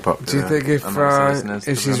be too popular. Do you think if amongst the listeners,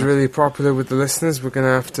 to if be she's honest. really popular with the listeners, we're gonna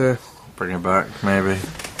have to... Bring her back, maybe.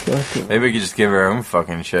 Maybe we could just give her own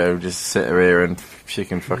fucking show. Just sit her here and she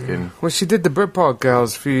can fucking. Well, she did the Britpod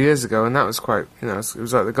Girls a few years ago, and that was quite, you know, it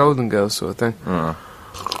was like the Golden Girls sort of thing. Oh.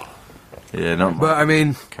 Yeah, not my But I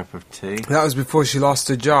mean, cup of tea. that was before she lost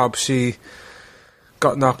her job. She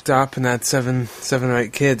got knocked up and had seven or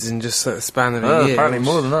eight kids in just like the span of a Oh, year. apparently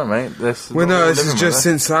more than that, mate. Well, no, this is just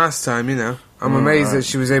since last time, you know. I'm amazed that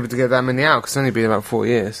she was able to get that many out, 'cause it's only been about 4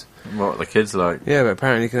 years. What the kids like. Yeah, but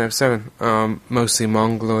apparently you can have 7. Mostly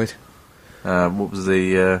mongoloid. What was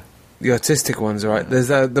the The autistic one's right. There's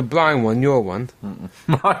the blind one, your one.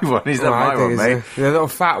 my one? Is that Well, I my think one, it's mate? the little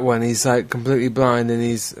fat one, he's like completely blind and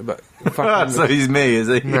he's about fucking... So he's me, is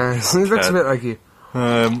he? Nah, he looks a bit like you.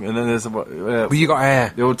 And then there's what? But you got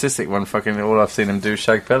hair. The autistic one. Fucking all I've seen him do is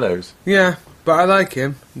shag pillows. Yeah, but I like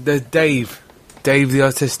him. There's Dave. Dave the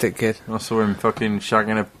autistic kid. I saw him fucking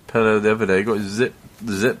shagging a pillow the other day. He got his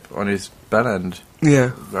zip on his bell end.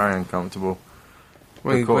 Yeah. Very uncomfortable.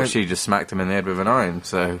 Well, Of course, she just smacked him in the head with an iron,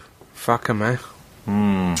 so... Fuck him, eh?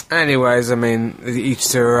 Anyways, I mean, each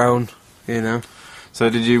to her own, you know. So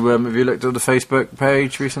did you, have you looked at the Facebook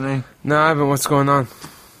page recently? No, I haven't. What's going on?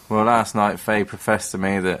 Well, last night Faye professed to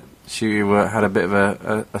me that she had a bit of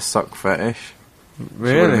a sock fetish. She wanted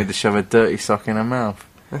me Really? to shove a dirty sock in her mouth.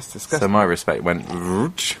 That's So disgusting. my respect went...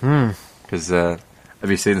 Because, have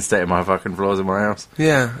you seen the state of my fucking floors in my house?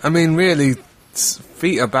 Yeah, I mean, really,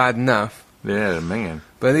 feet are bad enough. Yeah, minging.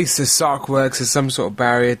 But at least the sock works as some sort of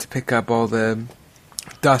barrier to pick up all the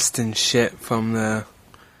dust and shit from the...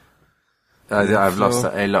 I've lost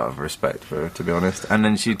floor. a lot of respect for her, to be honest. And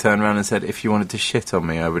then she turned around and said, if you wanted to shit on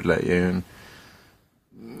me, I would let you. And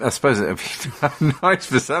I suppose it would be nice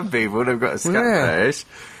for some people. They've got a scat Yeah. fetish.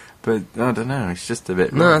 But, I don't know, it's just a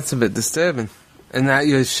bit... No, that's a bit disturbing. And that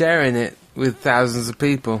you're sharing it with thousands of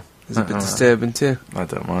people is a bit disturbing too. I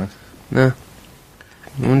don't mind. No.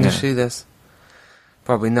 I wonder if Yeah. she does.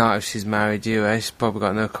 Probably not if she's married you, eh? She's probably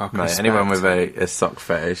got no cock. Mate, anyone with a sock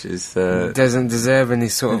fetish is... doesn't deserve any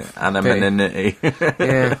sort of pity. anonymity.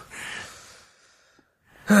 Yeah.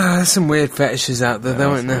 There's some weird fetishes out there,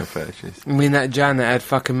 though, aren't there? Fetishes. I mean, that Janet had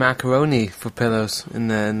fucking macaroni for pillows in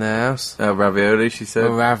their house. Ravioli, she said.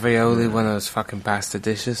 Or ravioli, one of those fucking pasta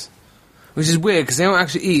dishes. Which is weird, because they don't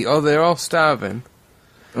actually eat. Oh, they're all starving.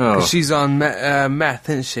 Oh. 'Cause she's on meth,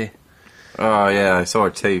 isn't she? Oh, yeah, I saw her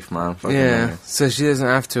teeth, man. Fucking Yeah, amazing. so she doesn't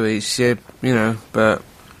have to eat. She, you know, but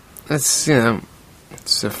it's, you know,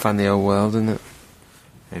 it's a funny old world, isn't it?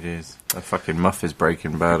 It is. That fucking muff is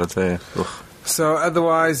breaking bad, I tell you. Ugh. So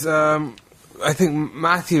otherwise, I think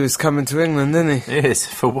Matthew is coming to England, isn't he? It is,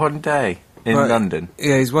 for one day in Right. London.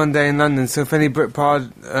 Yeah, he's one day in London. So if any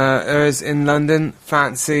Britpod is in London,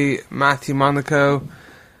 fancy Matthew Monaco,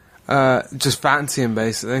 just fancy him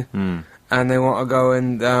basically, and they want to go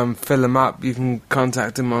and fill him up, you can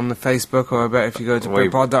contact him on the Facebook, or I bet if you go to We-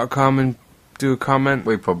 Britpod.com and do a comment.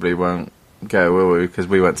 We probably won't go, will we? Because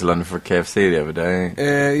we went to London for KFC the other day.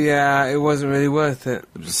 Yeah, it wasn't really worth it.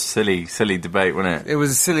 It was a silly debate, wasn't it? It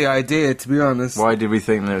was a silly idea, to be honest. Why did we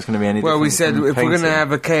think that it was going to be any different? Well, we said if we're going to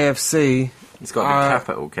have a KFC... It's got to be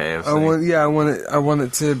capital KFC. I want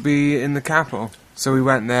it to be in the capital. So we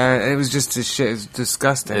went there, and it was just as shit. It was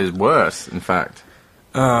disgusting. It was worse, in fact.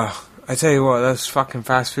 I tell you what, those fucking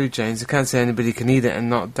fast food chains, I can't say anybody can eat it and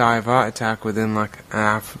not die of a heart attack within, like,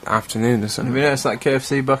 an afternoon or something. Have you noticed that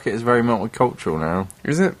KFC bucket is very multicultural now?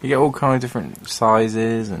 Is it? You get all kinds of different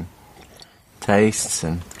sizes and tastes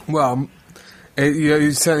and... Well,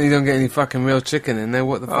 you certainly don't get any fucking real chicken in there.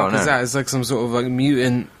 What the fuck is that? It's like some sort of, like,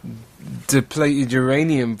 mutant, depleted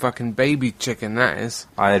uranium fucking baby chicken, that is.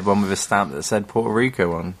 I had one with a stamp that said Puerto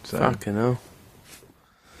Rico on, so... Fucking hell.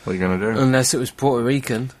 What are you going to do? Unless it was Puerto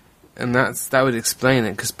Rican. And that would explain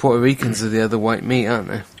it, because Puerto Ricans are the other white meat, aren't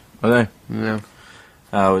they? Are they? Yeah.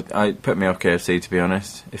 I put me off KFC, to be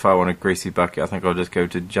honest. If I want a greasy bucket, I think I'll just go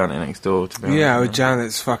to Janet next door, to be honest. Yeah, with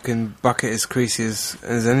Janet's fucking bucket as greasy as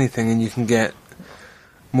anything, and you can get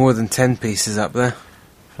more than 10 pieces up there.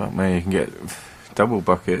 Fuck me, you can get double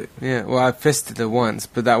bucket. Yeah, well, I fisted her once,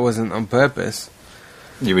 but that wasn't on purpose.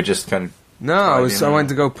 You were just kind of... No, I went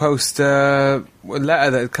to go post a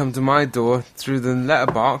letter that had come to my door through the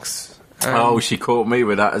letterbox. She caught me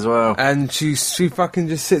with that as well. And she fucking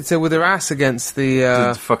just sits there with her ass against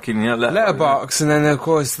the fucking letterbox, and then of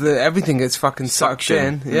course everything gets fucking sucked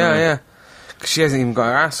in. Yeah. Because she hasn't even got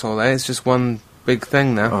her asshole there. It's just one big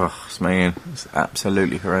thing now. Oh, it's man, it's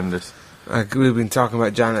absolutely horrendous. We've been talking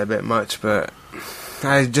about Janet a bit much, but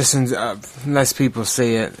I just unless people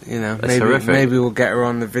see it, you know, maybe we'll get her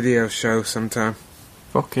on the video show sometime.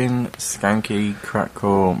 Fucking skanky,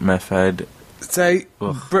 crackcore, meth head. Say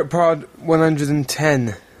Britpod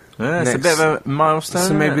 110. Yeah, it's a bit of a milestone.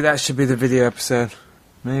 So maybe that should be the video episode.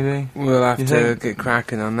 Maybe we'll have to get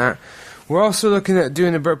cracking on that. We're also looking at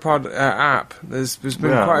doing a Britpod app. There's been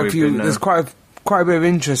quite a few. There's quite a bit of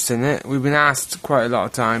interest in it. We've been asked quite a lot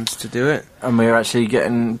of times to do it, and we're actually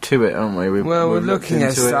getting to it, aren't we? We're looking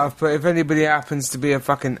at stuff. But if anybody happens to be a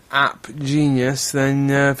fucking app genius,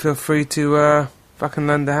 then feel free to fucking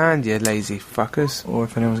lend a hand, you lazy fuckers. Or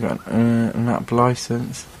if anyone's got an app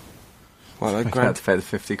license, well, like I had to pay the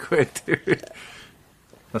 50 quid.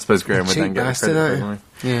 I suppose Graham would then get the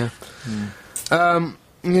credit. Yeah.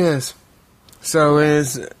 Yes. So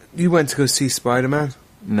you went to go see Spider-Man?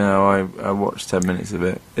 No, I watched 10 minutes of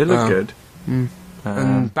it. It looked good.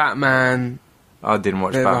 And Batman... I didn't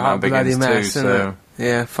watch Batman Begins too, so...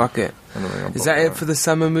 Yeah, fuck it. Is that it for the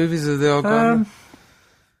summer movies, or are they all gone?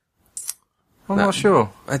 I'm not sure.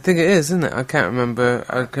 I think it is, isn't it? I can't remember.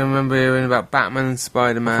 I can remember hearing about Batman and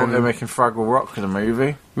Spider-Man. I thought they were making Fraggle Rock for the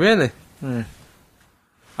movie. Really? Yeah.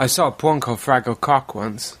 I saw a porn called Fraggle Cock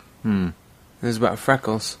once. It was about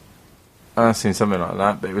freckles. I've seen something like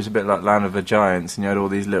that, but it was a bit like Land of the Giants, and you had all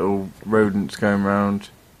these little rodents going around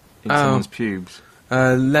in someone's pubes.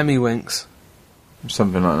 Lemmywinks.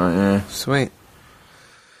 Something like that, yeah. Sweet.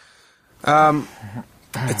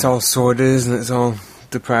 It's all sordid, isn't it? It's all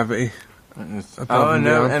depravity. And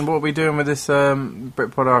what are we doing with this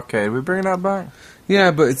Britpod arcade? Are we bringing that back?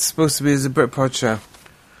 Yeah, but it's supposed to be as a Britpod show.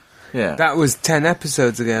 Yeah. That was 10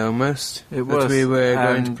 episodes ago, almost. It was. That we were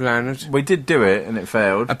going to plan it. We did do it, and it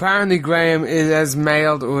failed. Apparently, Graham has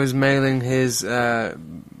mailed or is mailing his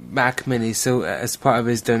Mac Mini as part of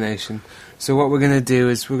his donation. So what we're going to do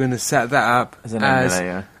is we're going to set that up as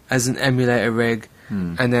an emulator rig,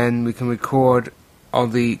 and then we can record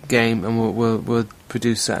on the game, and we'll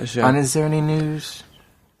produce that show. And is there any news?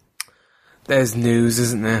 There's news,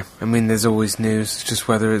 isn't there? I mean, there's always news. It's just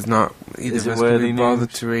whether it's not either of us can be bothered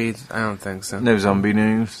to read. I don't think so. No zombie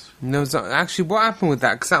news. No, actually, what happened with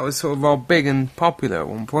that? Because that was sort of all big and popular at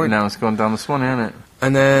one point. Now it's gone down the Swanee, hasn't it?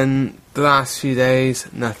 And then the last few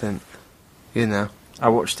days, nothing. You know. I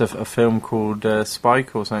watched a film called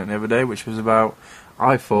Spike or something the other day, which was about,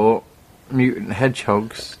 I thought, mutant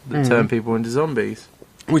hedgehogs that turn people into zombies.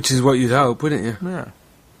 Which is what you'd hope, wouldn't you? Yeah.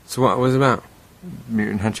 So what it was about?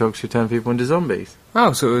 Mutant hedgehogs who turn people into zombies.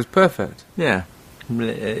 Oh, so it was perfect. Yeah.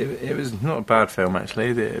 It was not a bad film, actually.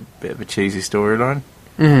 A bit of a cheesy storyline.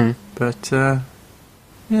 But,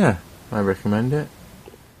 yeah, I recommend it.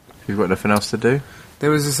 If you've got nothing else to do. There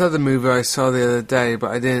was this other movie I saw the other day, but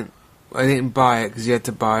I didn't buy it because you had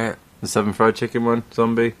to buy it. The Southern Fried Chicken one?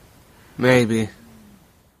 Zombie? Maybe.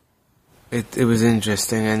 It was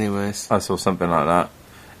interesting anyways. I saw something like that.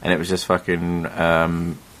 And it was just fucking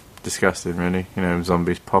disgusting, really. You know,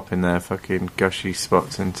 zombies popping their fucking gushy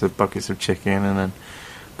spots into buckets of chicken, and then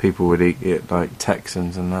people would eat it like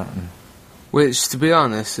Texans and that. Which, to be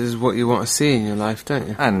honest, is what you want to see in your life, don't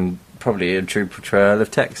you? And probably a true portrayal of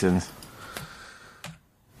Texans.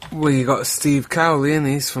 Well, you got Steve Cowley, and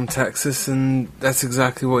he's from Texas, and that's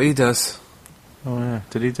exactly what he does. Oh yeah,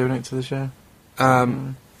 did he donate to the show?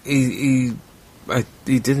 He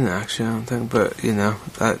didn't actually, I don't think, but you know,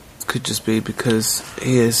 that could just be because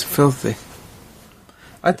he is filthy.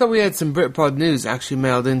 I thought we had some Britpod news actually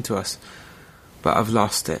mailed into us, but I've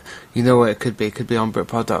lost it. You know what it could be? It could be on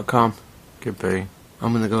Britpod.com. Could be.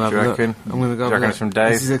 I'm gonna go have a look. I'm gonna go have a look. It's from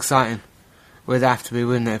Dave? This is exciting. Would have to be,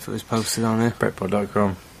 wouldn't it, if it was posted on there?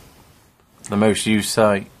 Britpod.com. The most used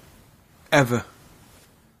site. Ever.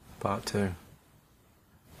 Part 2.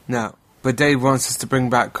 No. But Dave wants us to bring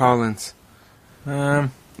back Collins.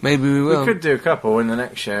 Maybe we will. We could do a couple in the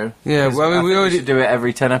next show. Yeah, well, I mean, we already should do it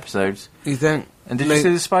every 10 episodes. You think? And did you see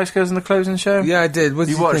the Spice Girls in the closing show? Yeah, I did. What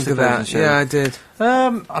did you think of that? Show? Yeah, I did.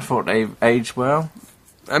 I thought they aged well.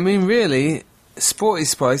 I mean, really, Sporty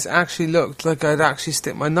Spice actually looked like I'd actually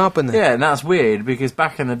stick my knob in it. Yeah, and that's weird because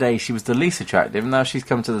back in the day she was the least attractive, and now she's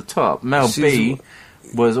come to the top. Mel B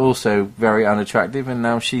was also very unattractive, and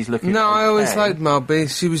now she's looking. No, I always liked Mel B.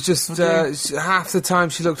 She was just half the time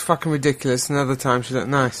she looked fucking ridiculous, and the other time she looked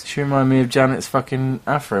nice. She reminded me of Janet's fucking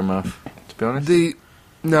afro muff, to be honest.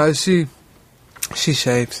 No, she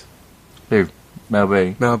shaves. Who? Mel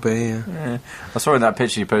B. Mel B, yeah. I saw in that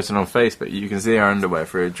picture you posted on Facebook. You can see her underwear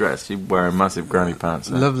for her dress. She's wearing massive granny pants.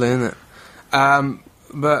 There. Lovely, isn't it?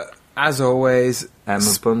 But as always,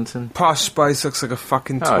 Emma Bunton. Posh Spice looks like a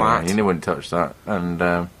fucking twat. Yeah, you wouldn't touch that. And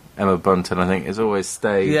Emma Bunton, I think, has always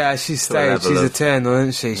stayed. Yeah, she's stayed. She's eternal,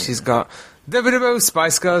 isn't she? She's got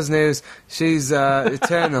Spice Girls news. She's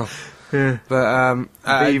eternal. Yeah. But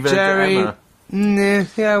Jerry. Yeah,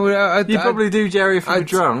 you'd probably do Jerry if you were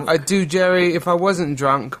drunk. I'd do Jerry if I wasn't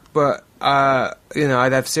drunk, but I'd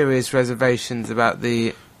have serious reservations about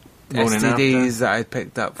the STDs that I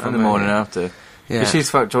picked up from the morning after. Yeah, she's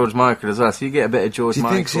fucked George Michael as well, so you get a bit of George Michael.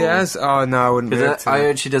 Do you think she has? Oh no, I wouldn't. Because I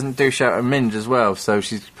heard she doesn't douche out and minge as well, so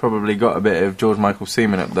she's probably got a bit of George Michael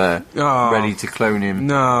semen up there, ready to clone him.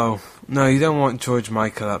 No, you don't want George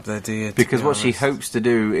Michael up there, do you? Because what she hopes to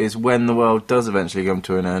do is, when the world does eventually come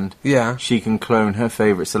to an end, she can clone her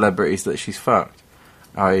favourite celebrities that she's fucked,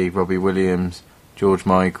 i.e. Robbie Williams, George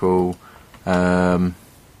Michael, Boy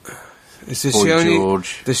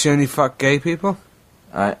George. Does she only fuck gay people?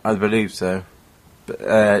 I believe so. But,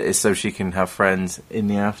 it's so she can have friends in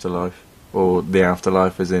the afterlife, or the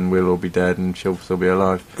afterlife as in we'll all be dead and she'll still be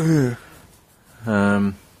alive. I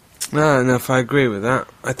don't know if I agree with that.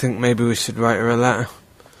 I think maybe we should write her a letter.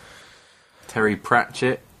 Terry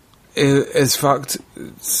Pratchett is fucked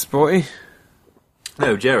Sporty?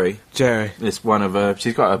 No, Jerry. It's one of her.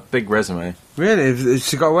 She's got a big resume. Really?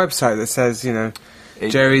 She got a website that says,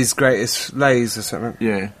 Jerry's greatest lays or something?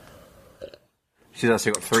 Yeah. She's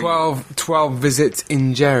actually got 12 visits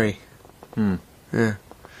in Jerry. Yeah.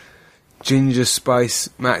 Ginger spice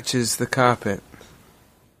matches the carpet.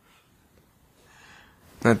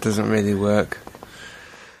 That doesn't really work.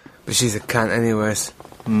 But she's a cunt anyways.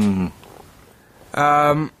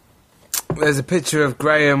 There's a picture of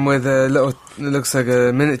Graham with a little, it looks like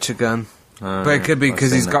a miniature gun. But it could be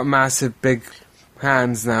because he's got massive big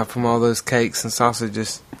hands now from all those cakes and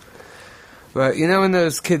sausages. But you know when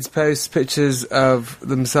those kids post pictures of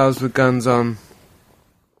themselves with guns on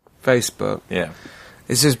Facebook? Yeah.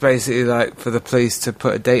 It's just basically like for the police to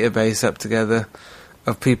put a database up together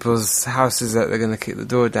of people's houses that they're going to kick the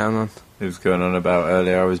door down on. He was going on about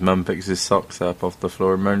earlier how his mum picks his socks up off the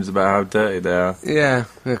floor and moans about how dirty they are. Yeah,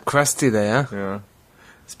 they're crusty they are. Yeah.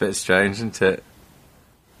 It's a bit strange, isn't it?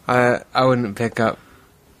 I wouldn't pick up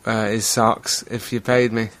his socks if you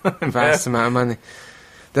paid me a vast amount of money.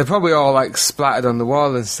 They're probably all like splattered on the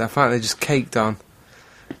wall and stuff, aren't they? Just caked on.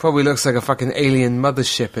 Probably looks like a fucking alien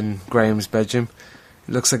mothership in Graham's bedroom.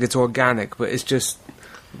 It looks like it's organic, but it's just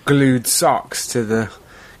glued socks to the,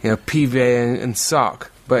 PVA and sock.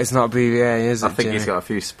 But it's not PVA, is it? I think he's got a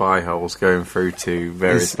few spy holes going through to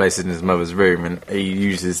various places in his mother's room, and he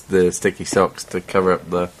uses the sticky socks to cover up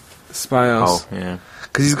the spy holes. Yeah.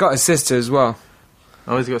 Because he's got a sister as well.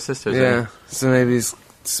 Oh, he's got a sister, yeah. So maybe he's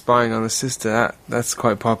spying on a sister. That's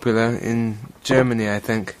quite popular in Germany, I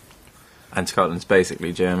think. And Scotland's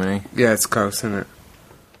basically Germany. Yeah, it's close, isn't it?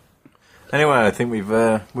 Anyway, I think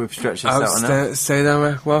we've stretched this out enough. Stay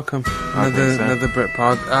there, welcome. Another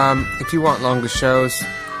Britpod. If you want longer shows,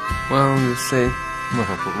 well, we'll see.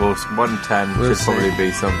 Well, 110 should probably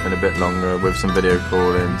be something a bit longer with some video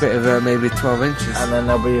call-ins. Bit of maybe 12 inches. And then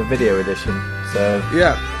there'll be a video edition. So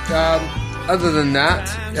yeah. Other than that,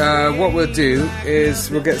 what we'll do is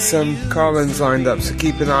we'll get some call-ins lined up, so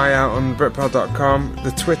keep an eye out on Britpod.com,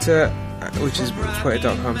 the Twitter, which is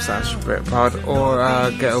twitter.com/Britpod,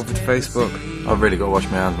 or get over to Facebook. I've really got to wash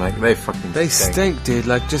my hands, mate. They fucking They stink, dude.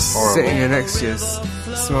 Like, just horrible. sitting here next to you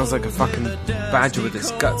smells like a fucking badger with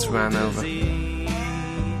its guts ran over.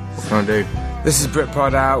 What can I do? This is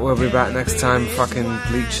Britpod out. We'll be back next time. Fucking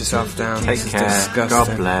bleach yourself down. Take this care. Is disgusting.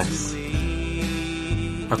 God bless.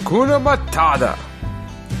 Hakuna Matata.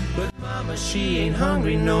 But mama, she ain't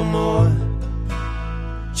hungry no more.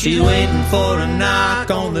 She's waiting for a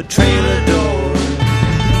knock on the trailer door.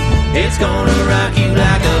 It's gonna rock you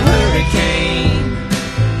like a hurricane.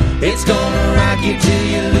 It's gonna rock you till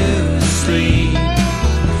you lose sleep.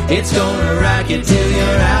 It's gonna rock you till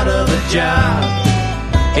you're out of a job.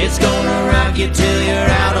 It's gonna rock you till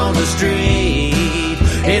you're out on the street.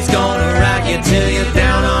 It's gonna rock you till you're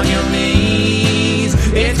down on your knees.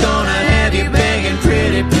 It's gonna have you begging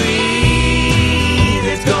pretty please.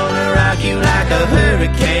 It's gonna rock you like a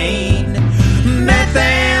hurricane.